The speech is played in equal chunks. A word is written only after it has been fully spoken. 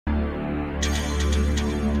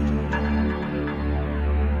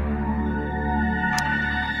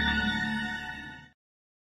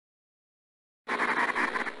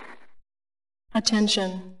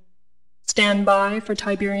Attention. Stand by for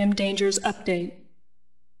Tiberium Dangers Update.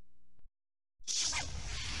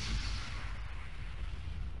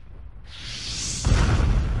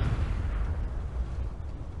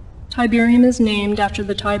 Tiberium is named after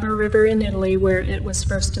the Tiber River in Italy, where it was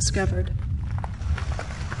first discovered.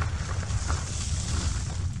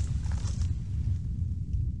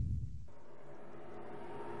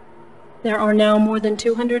 There are now more than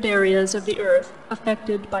 200 areas of the Earth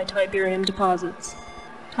affected by Tiberium deposits.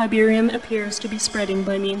 Tiberium appears to be spreading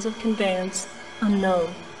by means of conveyance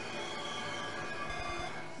unknown.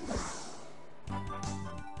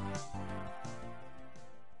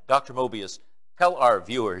 Dr. Mobius, tell our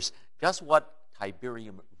viewers just what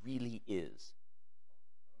Tiberium really is.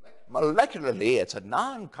 Molecularly, it's a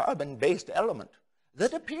non-carbon-based element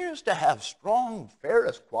that appears to have strong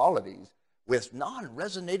ferrous qualities with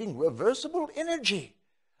non-resonating reversible energy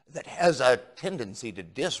that has a tendency to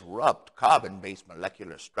disrupt carbon-based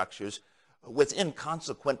molecular structures with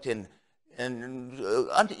inconsequent and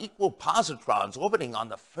unequal positrons orbiting on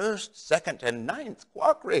the first, second, and ninth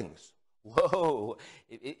quark rings. Whoa,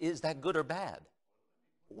 is that good or bad?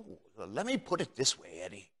 Ooh, let me put it this way,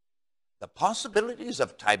 Eddie. The possibilities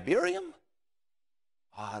of Tiberium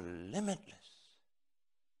are limitless.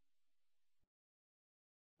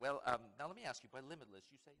 Well, now let me ask you, by limitless,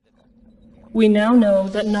 you say that... We now know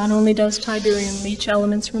that not only does Tiberium leach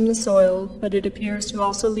elements from the soil, but it appears to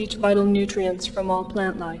also leach vital nutrients from all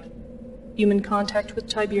plant life. Human contact with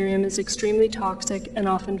Tiberium is extremely toxic and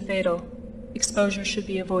often fatal. Exposure should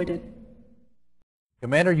be avoided.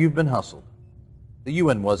 Commander, you've been hustled. The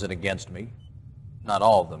UN wasn't against me. Not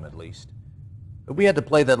all of them, at least. But we had to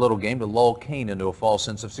play that little game to lull Kane into a false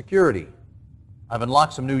sense of security. I've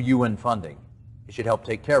unlocked some new UN funding. It should help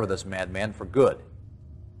take care of this madman for good.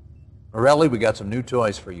 Morelli, we got some new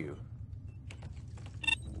toys for you.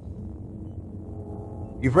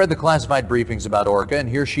 You've read the classified briefings about Orca, and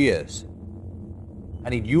here she is. I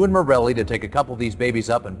need you and Morelli to take a couple of these babies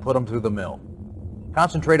up and put them through the mill.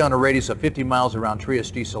 Concentrate on a radius of 50 miles around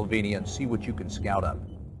Trieste, Slovenia, and see what you can scout up.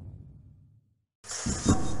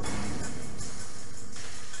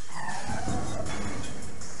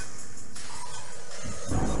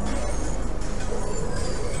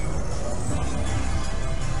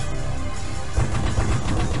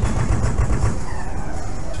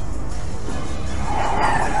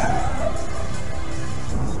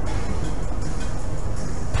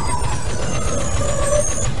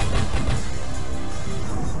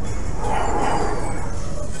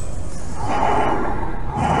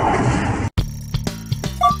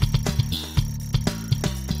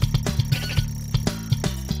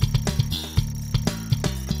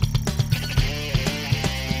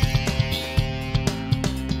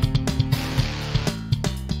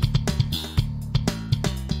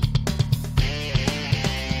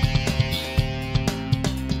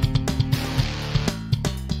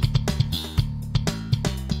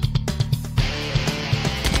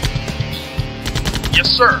 Yes,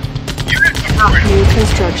 sir. Unit affirmative. New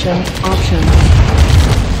construction options.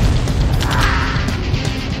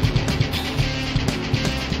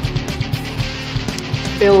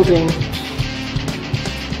 Building.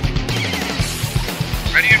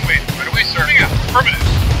 Ready and wait. Right away, sir. Moving out. Affirmative.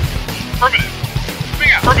 Affirmative.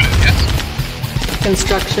 Moving out. Affirmative. Yes.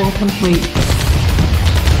 Construction complete.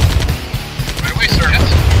 Right away, sir. Yes.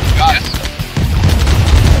 Got it.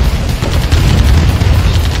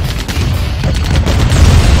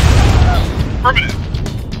 Affirmative.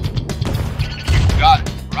 Got it.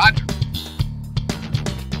 Roger.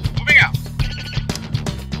 Moving out.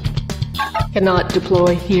 Cannot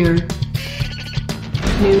deploy here.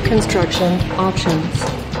 New construction options.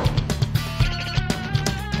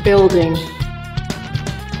 Building.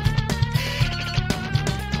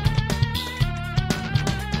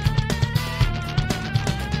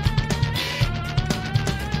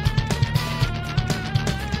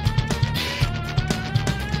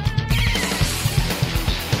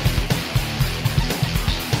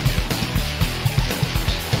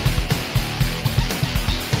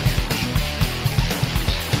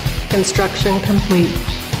 Construction complete.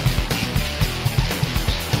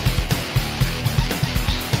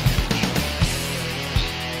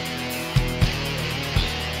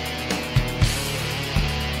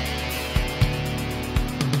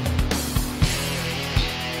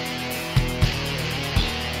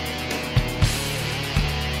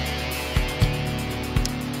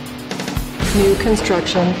 New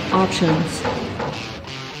construction options.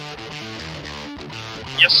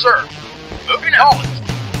 Yes, sir. Moving out.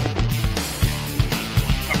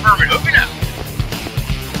 Affirmative. Moving out.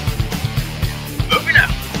 Moving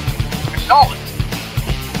out. Acknowledged.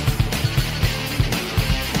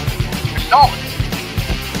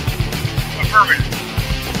 Affirmative.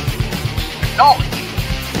 Acknowledge.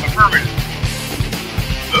 Affirmative.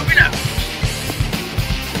 Moving out.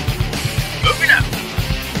 Moving out.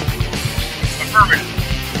 Affirmative.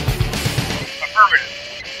 Affirmative.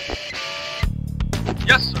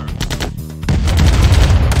 Yes, sir.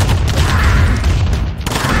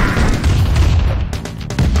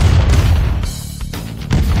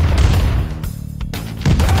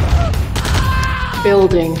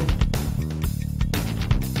 Building.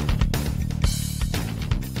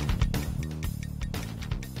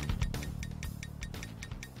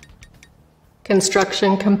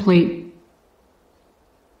 Construction complete.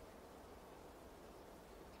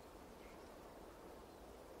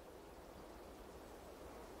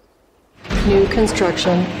 New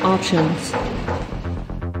construction options.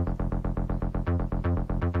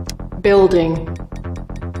 Building.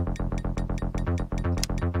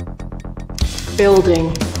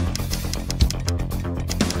 Building.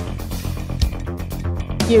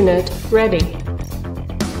 Unit ready.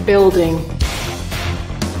 Building.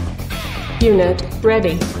 Unit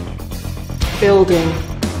ready. Building.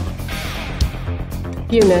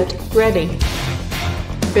 Unit ready.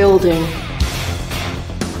 Building.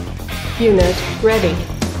 Unit ready.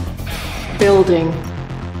 Building.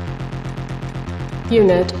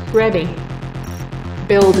 Unit ready.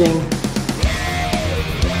 Building.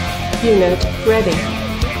 Unit ready.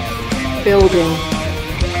 Building.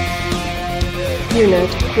 Unit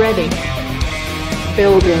ready.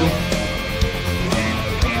 Building.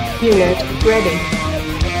 Unit ready.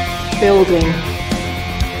 Building.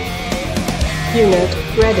 Unit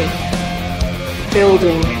ready.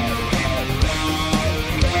 Building.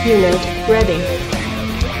 Unit ready.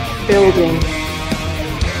 Building.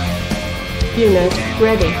 Unit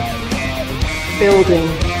ready. Building.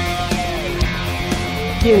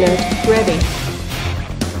 Unit ready.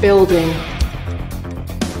 Building.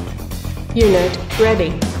 Unit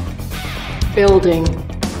ready. Building.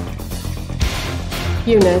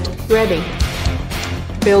 Unit ready.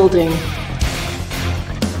 Building.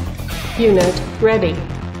 Unit ready.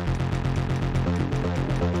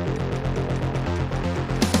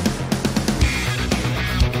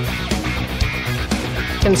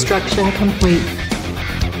 Construction complete.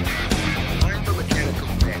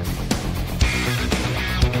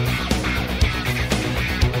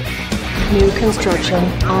 New construction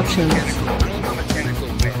options.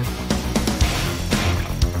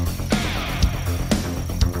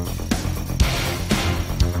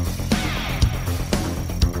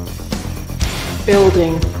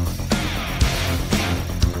 Building.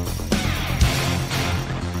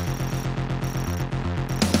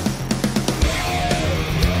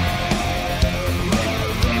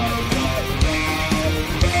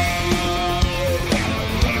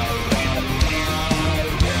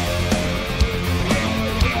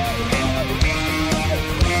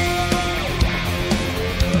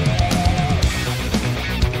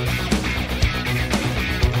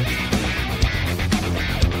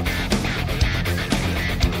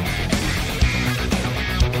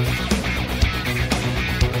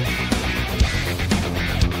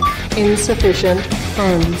 Insufficient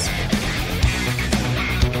funds.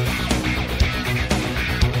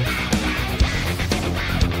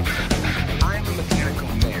 I'm a mechanical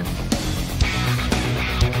man.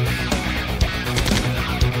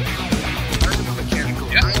 I'm a mechanical.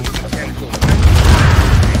 Yes. I'm a mechanical man.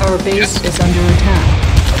 Our base is under attack.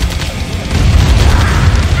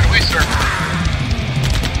 Right away, sir.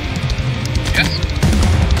 Yes.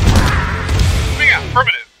 Moving out.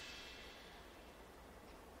 Affirmative.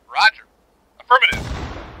 Roger. Affirmative.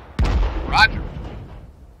 Roger.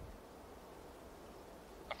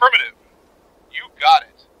 Affirmative. You got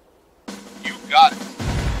it. You got it.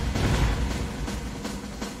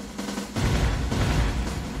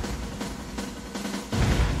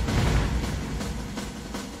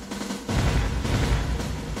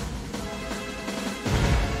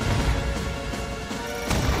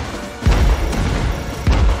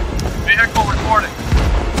 Vehicle reporting.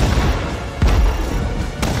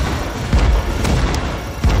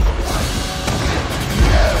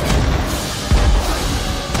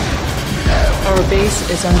 Our base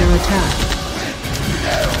is under attack.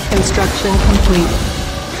 Construction complete.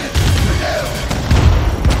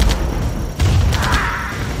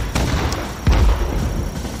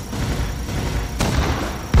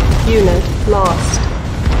 Unit lost.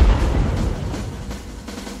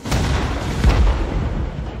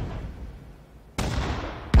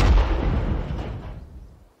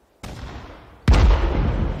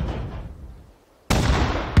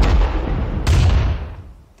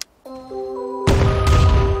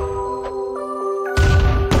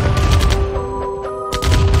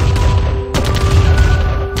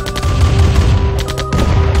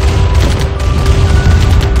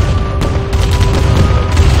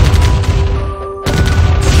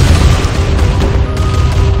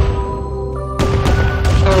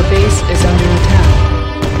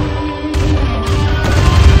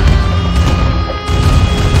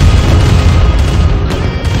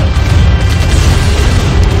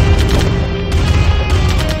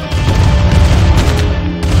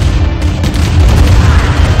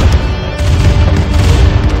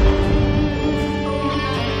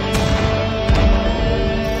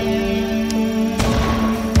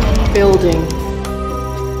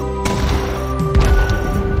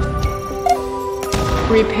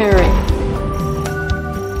 Repairing.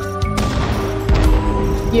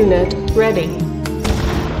 Unit ready.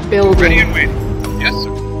 Building. Ready and waiting. Yes,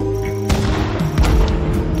 sir.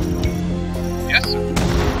 Yes, sir.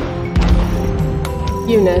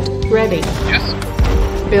 Unit ready. Yes, sir.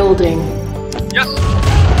 Building. Yes, sir.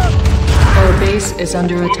 Our base is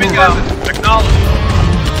under Moving attack. out. Acknowledge.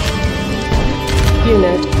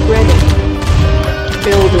 Unit ready.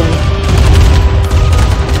 Building.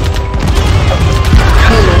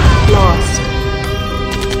 Unit lost.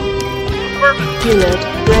 Affirmative. Unit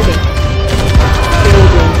ready.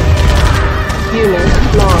 Building. Unit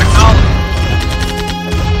lost. Acknowledge.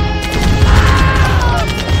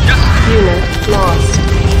 Yes, sir. Unit lost.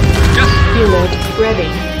 Yes, sir. Unit ready.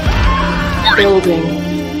 Reporting. Building.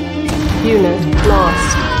 Unit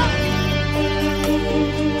lost.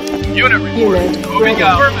 Unit reporting. Unit Moving ready.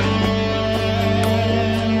 out. Affirmative.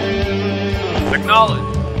 Acknowledge.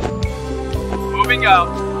 Moving out.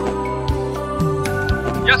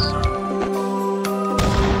 Yes, sir.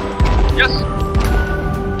 Yes, sir.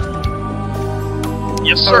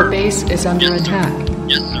 Yes, Our sir. base is under Yes, sir. attack.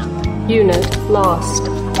 Yes, sir. Unit lost.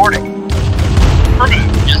 Reporting.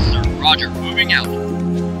 Affirmative. Yes, sir. Roger. Moving out.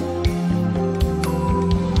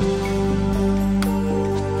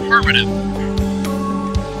 Affirmative.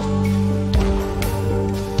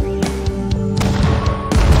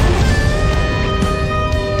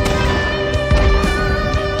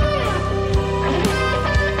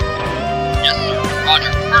 Yes, sir. Roger.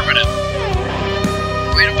 Affirmative.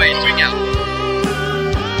 Right away. Swing out.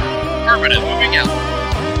 Affirmative. Moving out.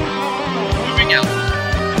 Moving out.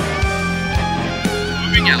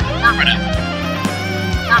 Moving out. Affirmative.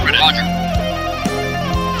 Affirmative. Roger.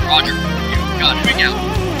 Roger. You got it. Moving out.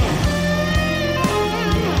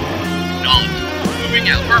 Knowledge. Moving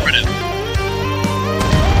out. Affirmative.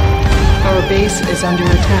 Our base is under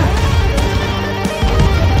attack.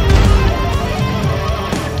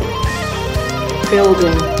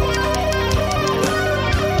 Building.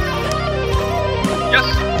 Yes.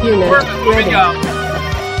 Unit Affirmative. Moving ready. out.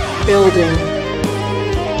 Building.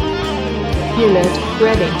 Unit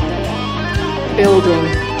ready. Building.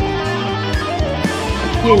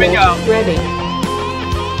 Moving Unit out. ready.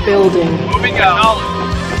 Building. Moving out.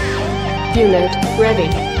 Knowledge. Unit ready.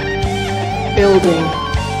 Building.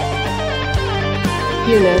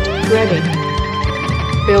 Unit ready.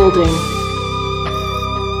 Building.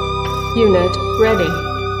 Unit ready.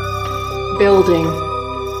 Building.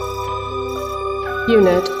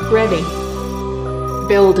 Unit ready.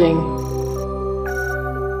 Building.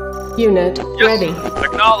 Unit Yes. ready.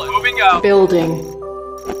 Acknowledge. Moving out. Building.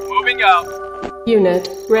 Moving out. Unit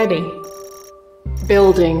ready.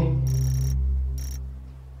 Building.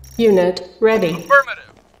 Unit ready.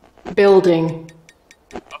 Affirmative. Building.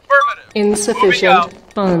 Affirmative. Insufficient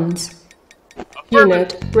funds.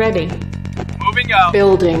 Affirmative. Unit ready. Moving out.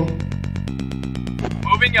 Building.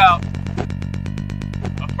 Moving out.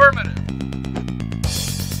 Affirmative.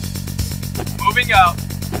 Moving out.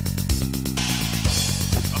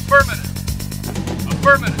 Affirmative.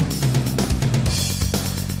 Affirmative.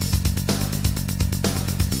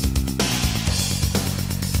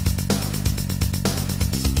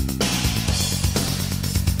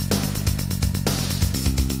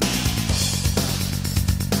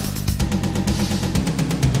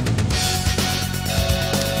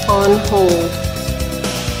 On hold.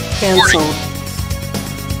 Cancelled.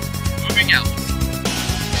 Moving out.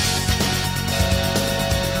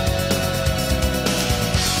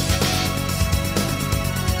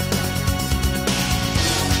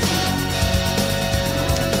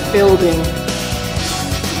 Building.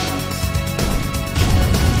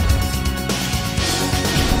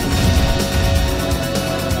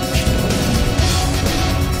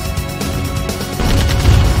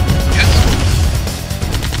 Yes.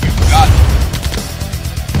 You got it.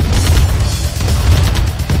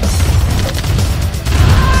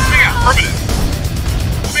 Moving out. Affirmative.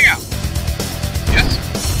 Moving out. Yes.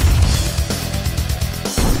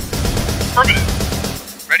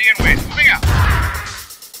 Affirmative. Ready and waiting. Moving out.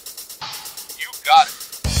 You got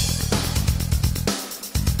it.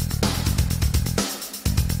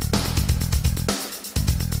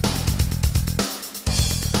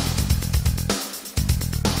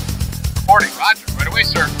 Reporting. Roger. Right away,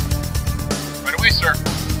 sir. Right away, sir.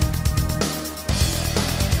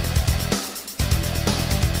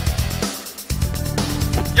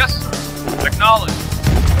 Yes, sir. Acknowledge.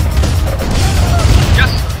 Yes,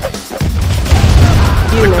 sir.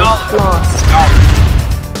 Unit Acknowledge. lost. Acknowledge.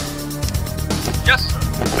 Yes, sir.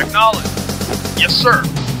 Acknowledge. Yes, sir.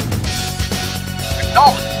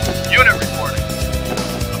 Acknowledge. Unit reporting.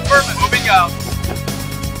 Affirmative. Moving out.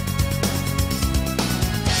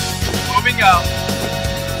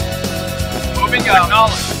 Moving out.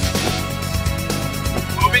 Acknowledge.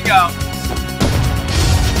 Moving out.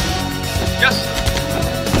 Yes, sir.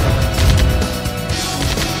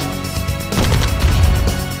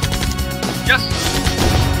 Yes,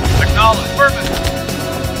 sir. Acknowledge. Affirmative.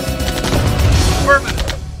 Affirmative.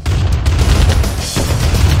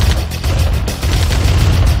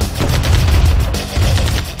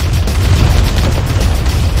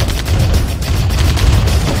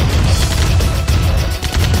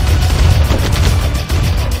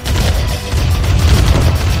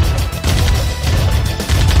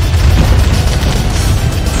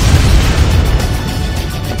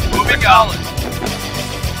 Moving out.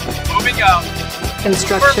 Moving out.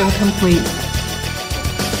 Construction complete.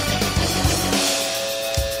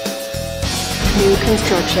 New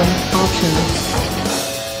construction options.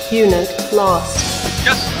 Unit lost.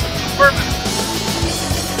 Yes, sir. Affirmative.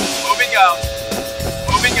 Moving out.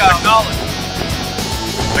 Moving out. Acknowledge.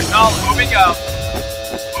 Acknowledge. Moving out.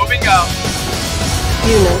 Moving out.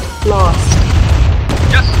 Unit lost.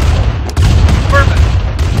 Yes, sir. Affirmative.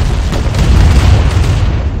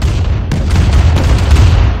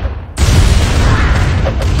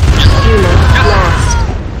 Unit lost.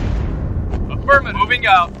 Affirmative. Moving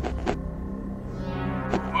out.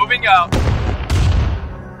 Moving out.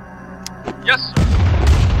 Yes, sir.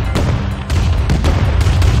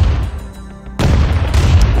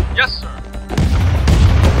 Yes, sir.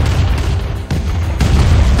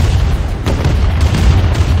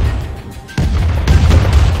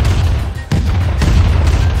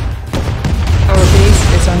 Our base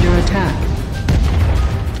is under attack.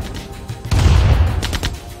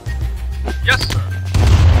 Yes, sir.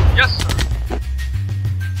 Yes, sir.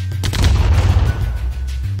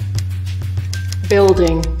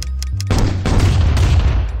 Building.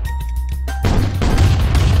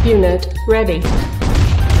 Unit ready.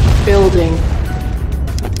 Building.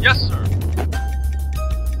 Yes, sir.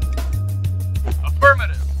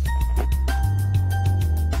 Affirmative.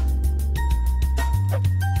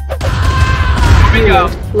 Moving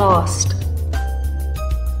out. Unit lost.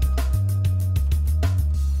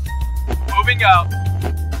 Moving out.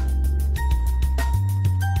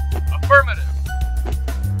 Affirmative.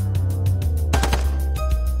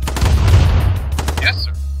 Yes,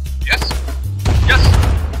 sir. Yes, sir. Yes, sir.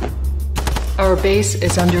 Our base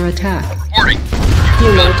is under attack. Reporting.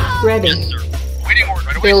 Unit ready. Yes, sir. Waiting order.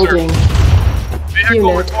 Right away, Building. sir. Vehicle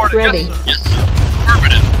Unit reported. ready. Yes, sir. Yes, sir.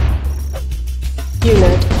 Affirmative.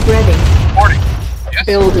 Unit ready. Reporting. Yes, sir.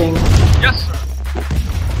 Building. Yes, sir.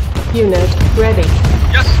 Unit ready.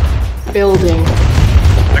 Yes, sir. Building.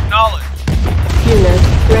 Acknowledge. Unit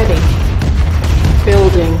ready.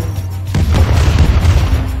 Building.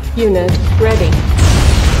 Unit ready.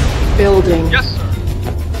 Building. Yes, sir.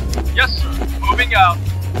 Yes, sir. Moving out.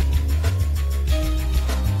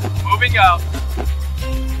 Moving out.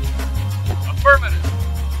 Affirmative.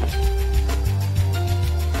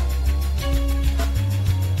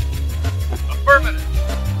 Affirmative.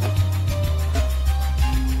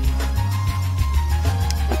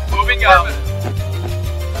 Moving out.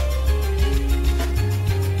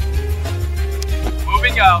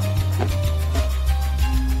 Moving out.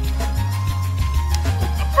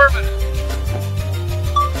 Affirmative.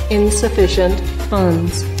 Insufficient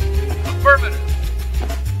funds. Affirmative.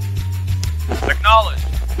 Acknowledged.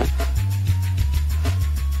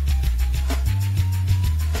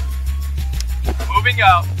 Moving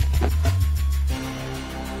out.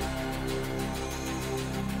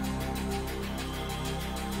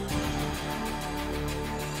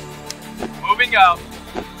 Moving out.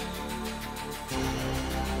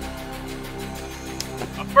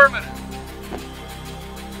 Affirmative.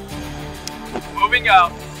 Moving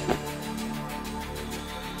out.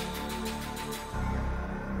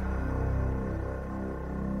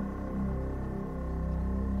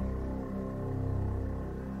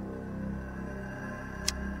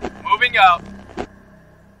 Moving out.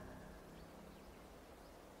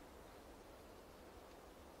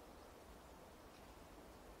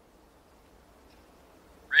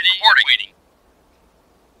 Ready. Reporting. Waiting.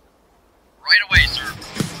 Right away, sir.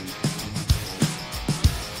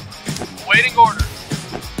 Awaiting order.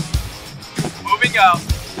 Moving out.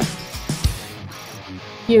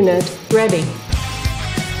 Unit ready.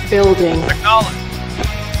 Building. Acknowledge.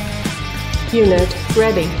 Unit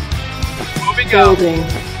ready. Moving out. Building.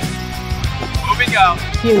 Moving out.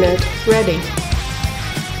 Unit ready.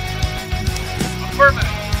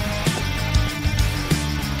 Affirmative.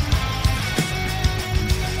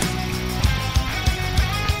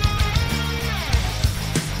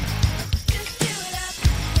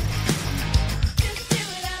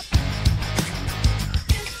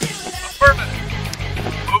 Affirmative.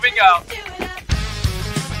 Moving out.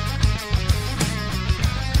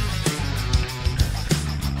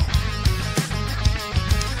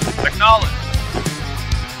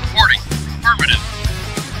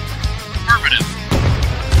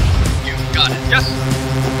 Yes.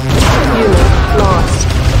 Unit lost.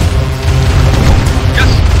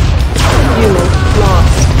 Yes. Unit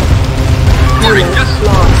lost. Reporting. Unit Yes.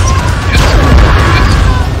 lost. Yes.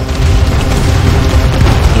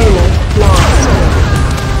 Unit lost.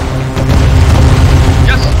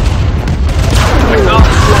 Yes. Unit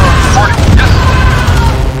Acknowledged. lost. Reporting. Yes.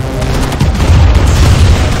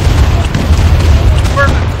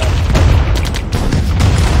 Affirmative.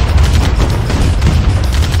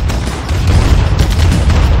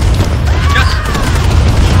 Yes.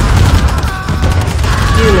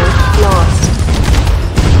 Unit lost.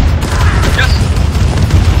 Yes.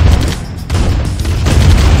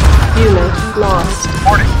 Unit lost.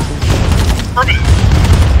 Reporting. Affirmative.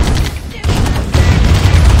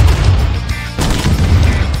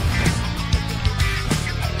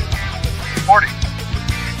 Reporting.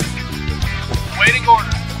 Waiting order.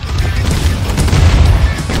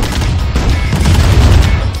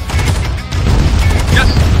 Yes.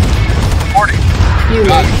 Reporting. Unit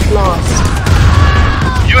Got it. lost.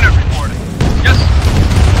 Unit reporting. Yes.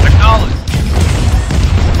 Acknowledged.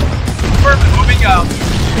 Affirmative. Moving out.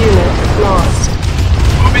 Unit lost.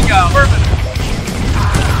 Moving out. Affirmative.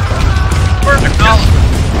 Affirmative. Acknowledged.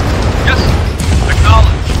 Yes.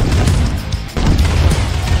 Acknowledged.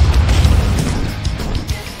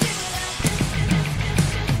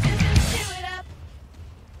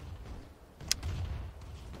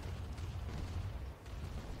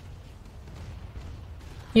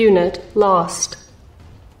 Unit lost.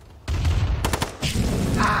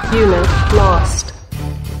 Unit lost.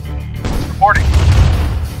 Reporting.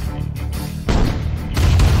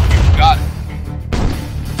 Got it.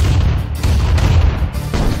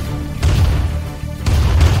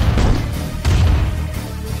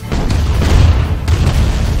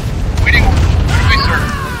 Waiting order. Underway, sir.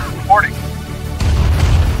 Reporting.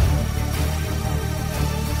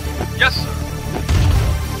 Yes, sir.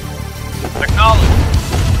 Acknowledged.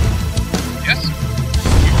 Yes, sir.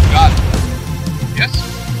 Got it. Yes, sir.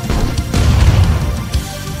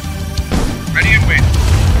 Ready and waiting.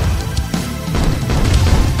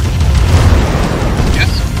 Yes,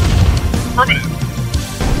 sir. Affirmative.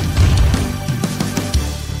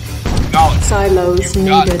 Acknowledged. Silos You've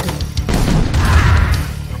got it. needed.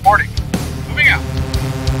 Reporting. Moving out.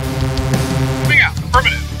 Moving out.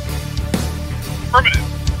 Affirmative. Affirmative.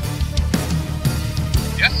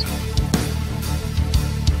 Yes, sir.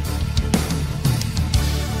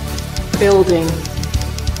 Building.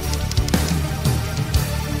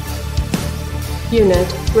 Unit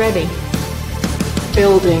ready.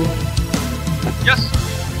 Building. Yes, sir.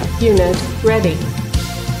 Unit ready.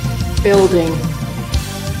 Building.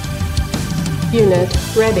 Unit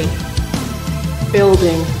ready.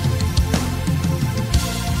 Building.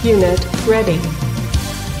 Unit ready.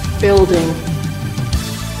 Building.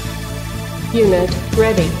 Unit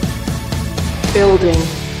ready. Building.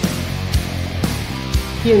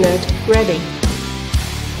 Unit ready.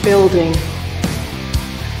 Building.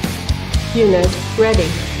 Unit ready.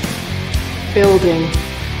 Building.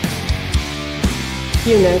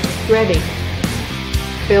 Unit ready.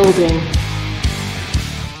 Building.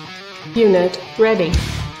 Unit ready.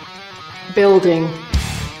 Building.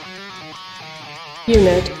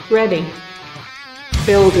 Unit ready.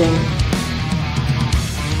 Building.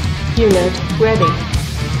 Unit ready.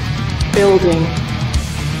 Building.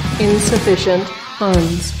 Insufficient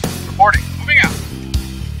funds. Reporting. Moving out.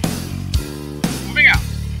 Moving out.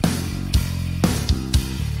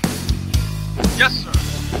 Yes, sir.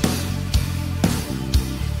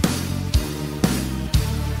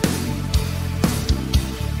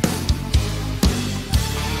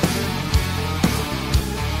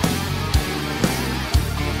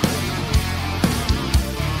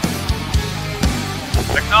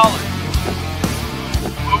 Acknowledged.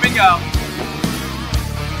 Moving out.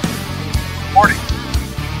 Reporting.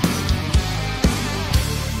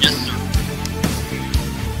 Yes, sir.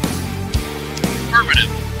 Affirmative.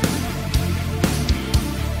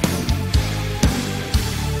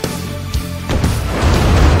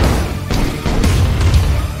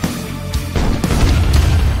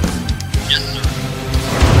 Yes, sir.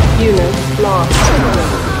 Unit lost.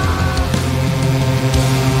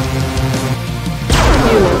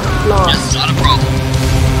 Unit lost. Yes, not a problem.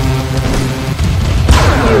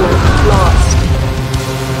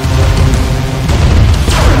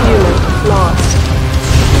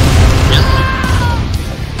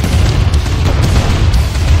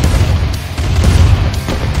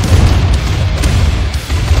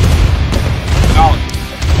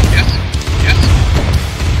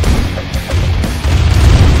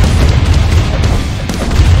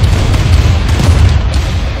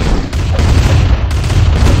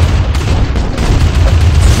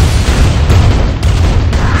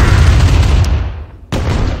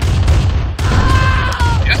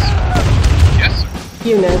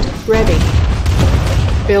 ready.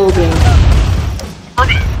 Building.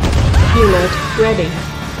 Affirmative. Unit ready.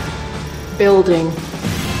 Building.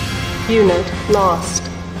 Unit lost.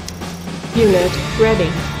 Unit ready.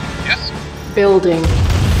 Yes, sir. Building.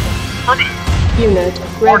 Affirmative. Unit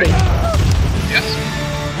ready. Yes, sir.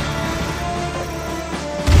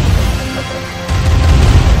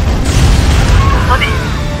 Affirmative.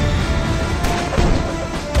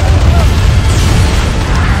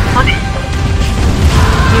 Affirmative.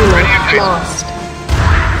 Unit Ready and exit. lost.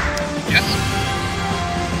 Yes, sir.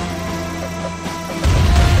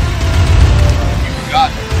 You got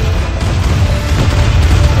it.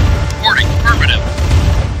 Reporting affirmative.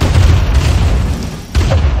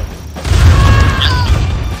 Yes, sir.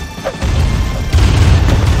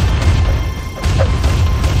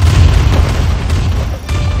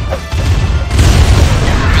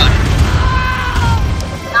 You got it.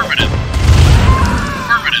 Affirmative.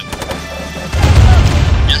 Affirmative.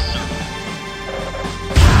 Yes, sir.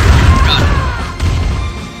 You got it.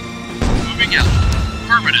 Moving out.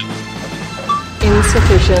 Affirmative.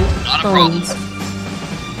 Insufficient Not a problem. funds.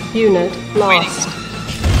 Unit Waiting lost. orders.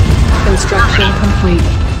 Construction complete.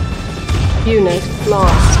 Unit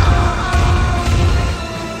lost.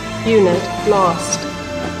 Unit lost.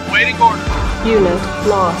 Waiting order. Unit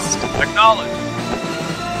lost. Acknowledge.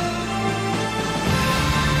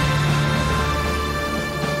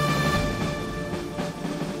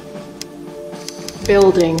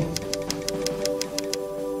 Building.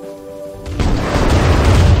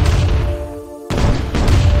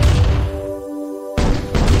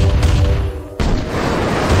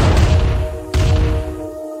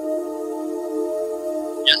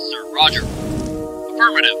 Yes, sir. Roger.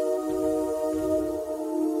 Affirmative.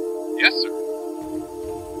 Yes, sir.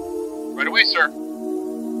 Right away, sir.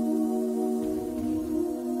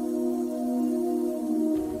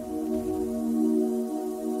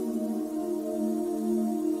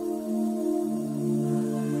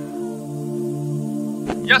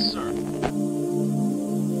 Yes, sir.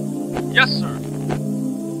 Yes, sir.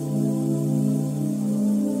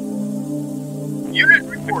 Unit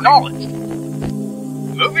report. Acknowledged.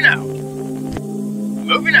 Moving out.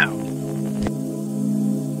 Moving out.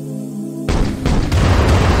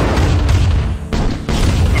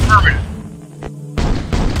 Affirmative.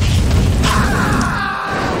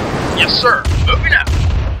 Yes, sir. Moving out.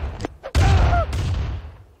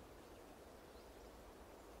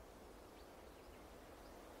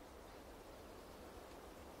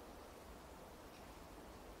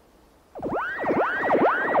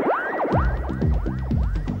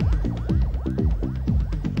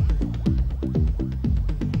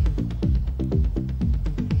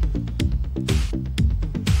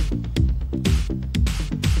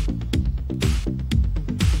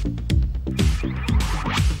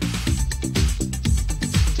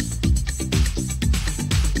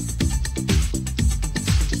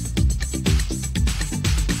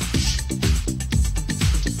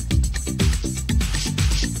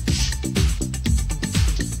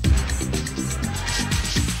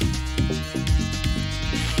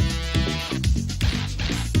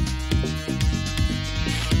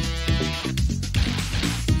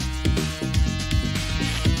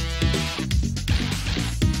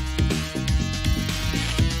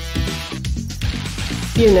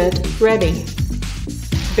 Unit ready.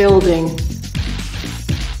 Building.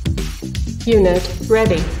 Unit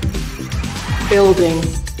ready. Building.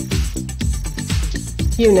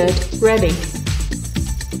 Unit ready.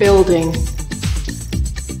 Building.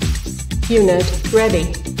 Unit ready.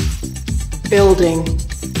 Building.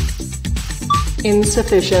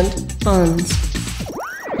 Insufficient funds.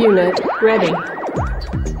 Unit ready.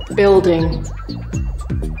 Building.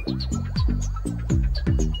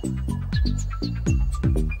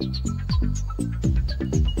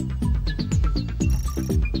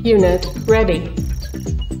 Unit ready.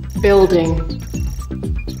 Building.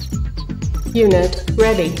 Unit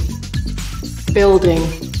ready. Building.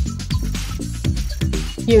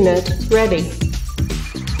 Unit ready.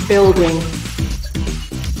 Building.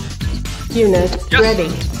 Unit Yes. ready.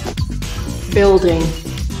 Building.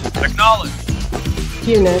 Acknowledge.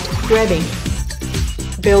 Unit ready.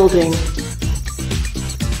 Building.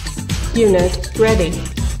 Unit ready.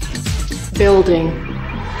 Building.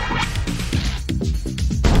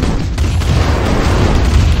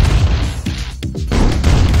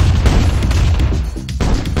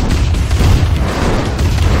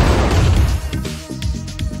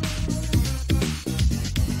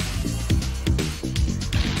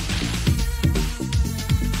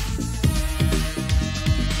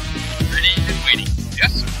 Ready and waiting.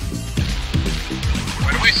 Yes, sir.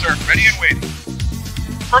 Right away, sir. Ready and waiting.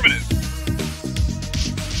 Affirmative.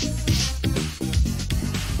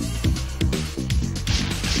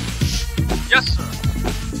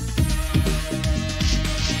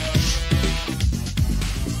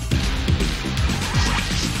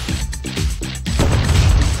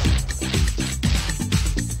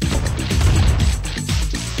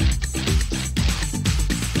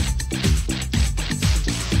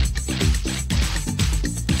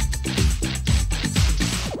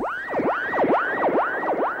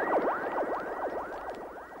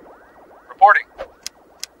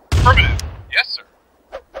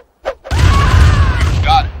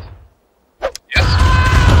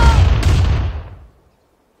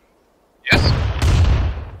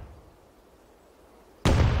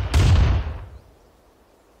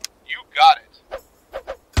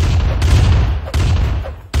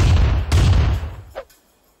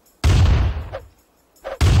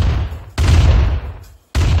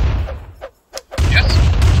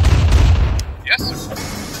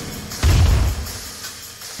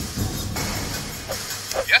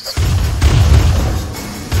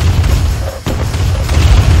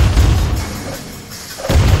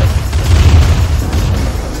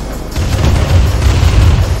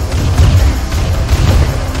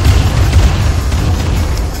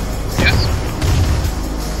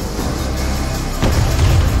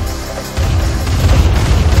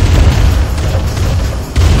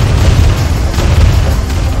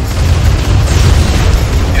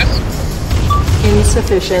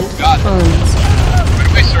 Insufficient Got it. funds.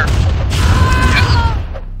 Right away, sir. Yes.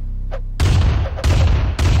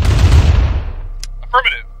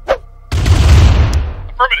 Affirmative.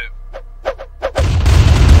 Affirmative.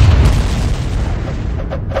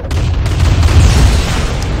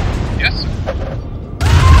 Yes, sir.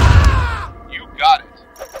 You got it.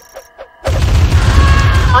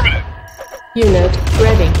 Affirmative. Unit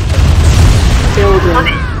ready. Building.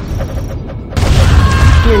 Affirmative.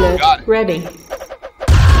 Unit Got it. ready.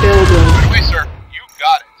 Building. Right away, sir. You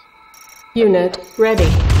got it. Unit ready.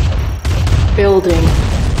 Building.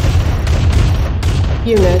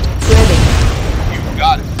 Unit ready. You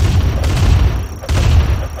got it.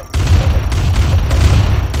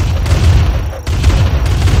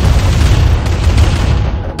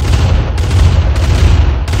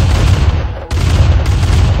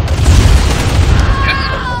 Yes,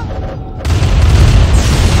 sir.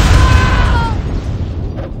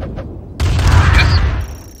 Yes, sir.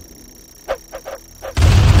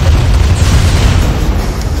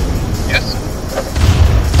 Yes, sir.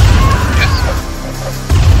 Yes, sir.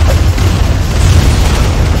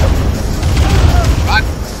 Right.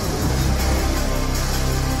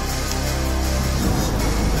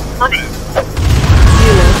 Affirmative.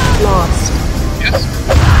 Unit lost. Yes, sir.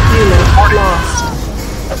 Unit Reporting. lost.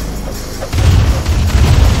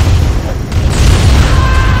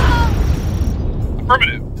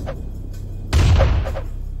 Affirmative.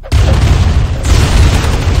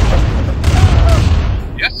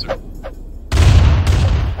 Yes, sir.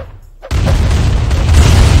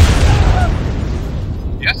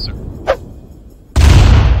 Yes, sir.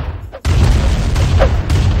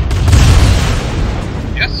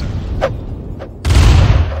 Yes, sir.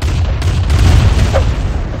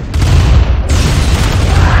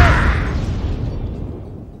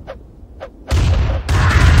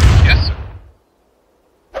 Yes, sir.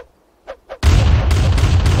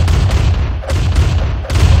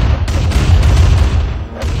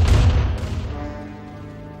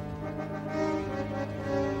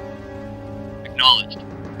 Acknowledged.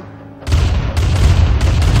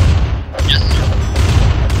 Yes, sir.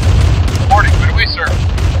 Reporting. Right away, sir.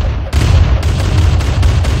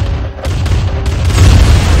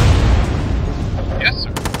 Yes,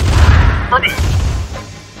 sir. Affirmative.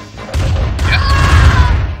 Yes, sir.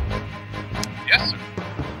 Yes,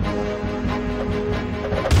 sir.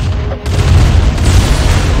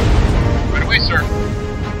 Right away,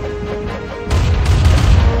 sir.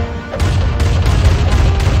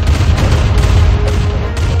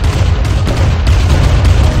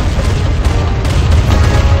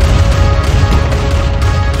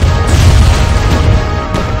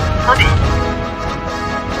 Affirmative.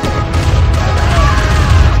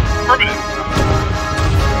 Affirmative.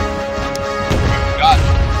 Got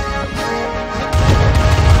it.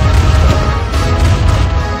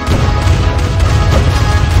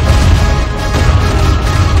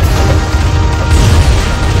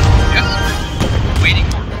 Yes, sir. Waiting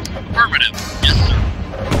orders. Affirmative. Yes, sir.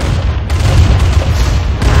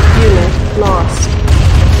 Unit lost.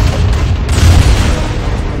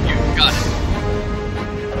 You got it.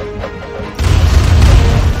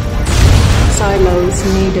 Silos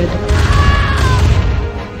needed.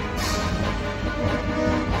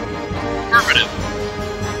 Affirmative.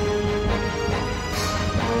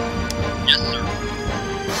 Yes, sir.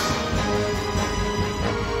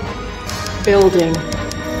 Building.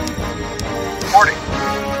 Reporting.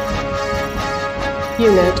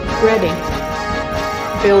 Unit ready.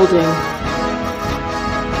 Building.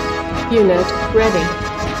 Unit ready.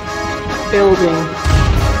 Building.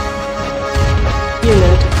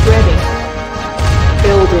 Unit ready.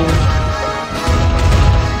 Building.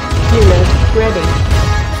 Unit ready.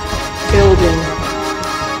 Building.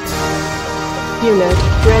 Unit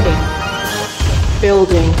ready.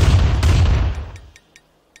 Building.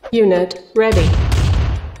 Unit ready.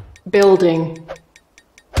 Building.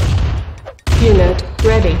 Unit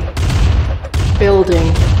ready. Building.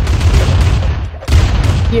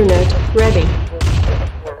 Unit ready.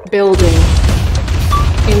 Building.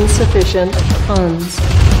 Insufficient funds.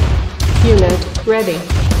 Unit ready.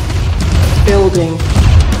 Building.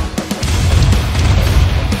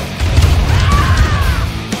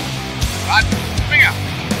 Right. Moving out.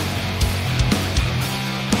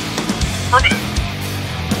 Affirmative.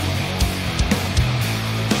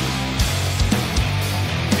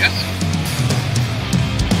 Yes, sir.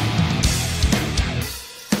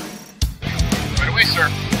 Right away, sir.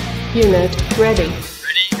 Unit ready.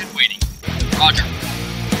 Ready and waiting. Roger.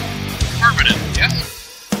 Affirmative. Yes, sir.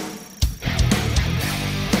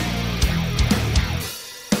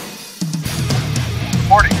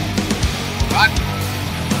 Reporting. Right.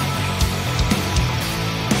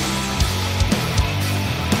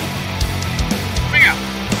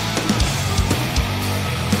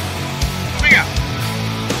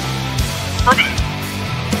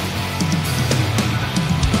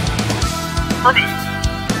 Affirmative.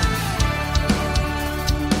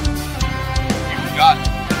 You got it.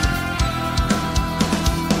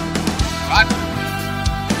 Roger.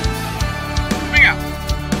 Moving out.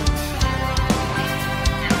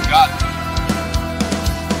 You got it.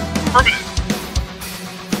 Affirmative.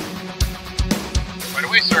 Right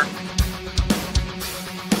away, sir.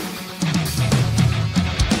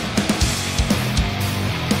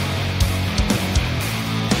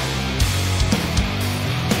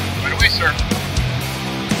 Right away, sir.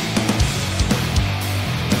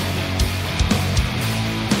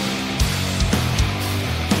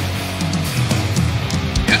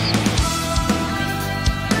 Yes.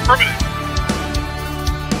 Affirmative.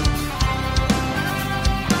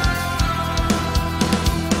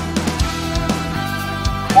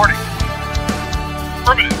 Reporting.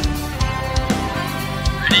 Affirmative.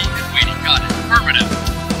 Ready and waiting. Got it. Affirmative.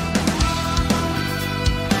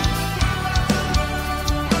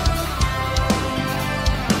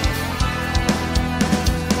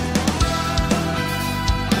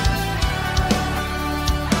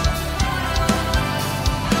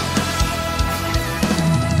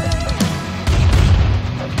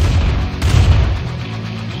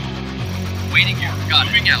 Waiting here. Got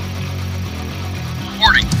it. Moving out.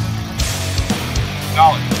 Reporting.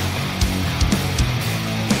 Knowledge.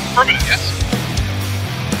 Affirmative. Yes.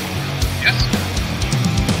 Yes.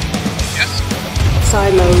 Yes.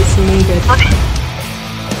 Silos needed. Affirmative.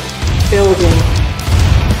 Building.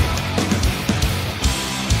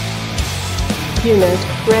 Unit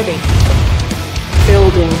ready.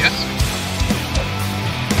 Building. Yes.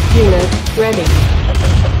 Unit ready.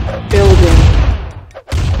 Building.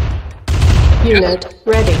 Unit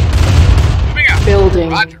ready. Moving out. Building.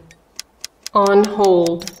 Roger. On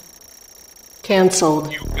hold.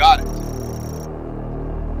 Cancelled. You got it.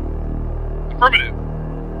 Affirmative.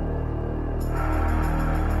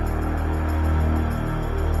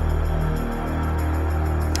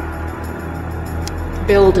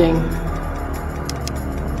 Building.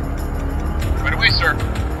 Right away, sir.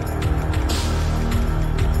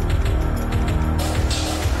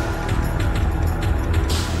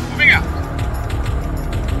 Moving out.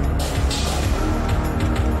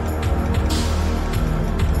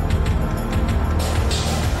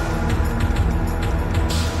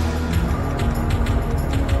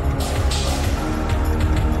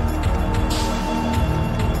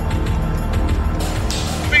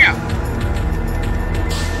 Moving out.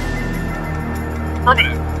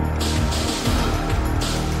 Affirmative.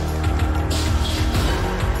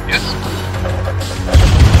 Yes.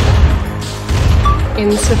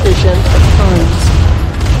 Insufficient funds.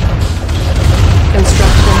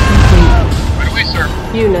 Construction complete. Right away, sir.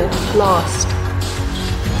 Unit lost.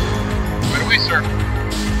 Right away, sir.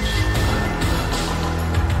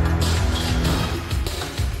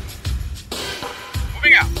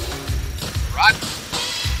 Moving out. Roger.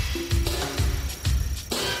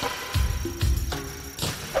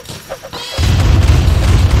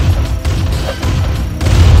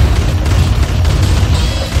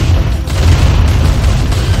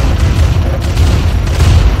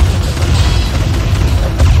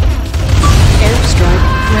 Airstrike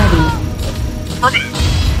ready. Affirmative.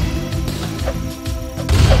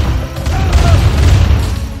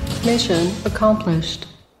 Mission accomplished.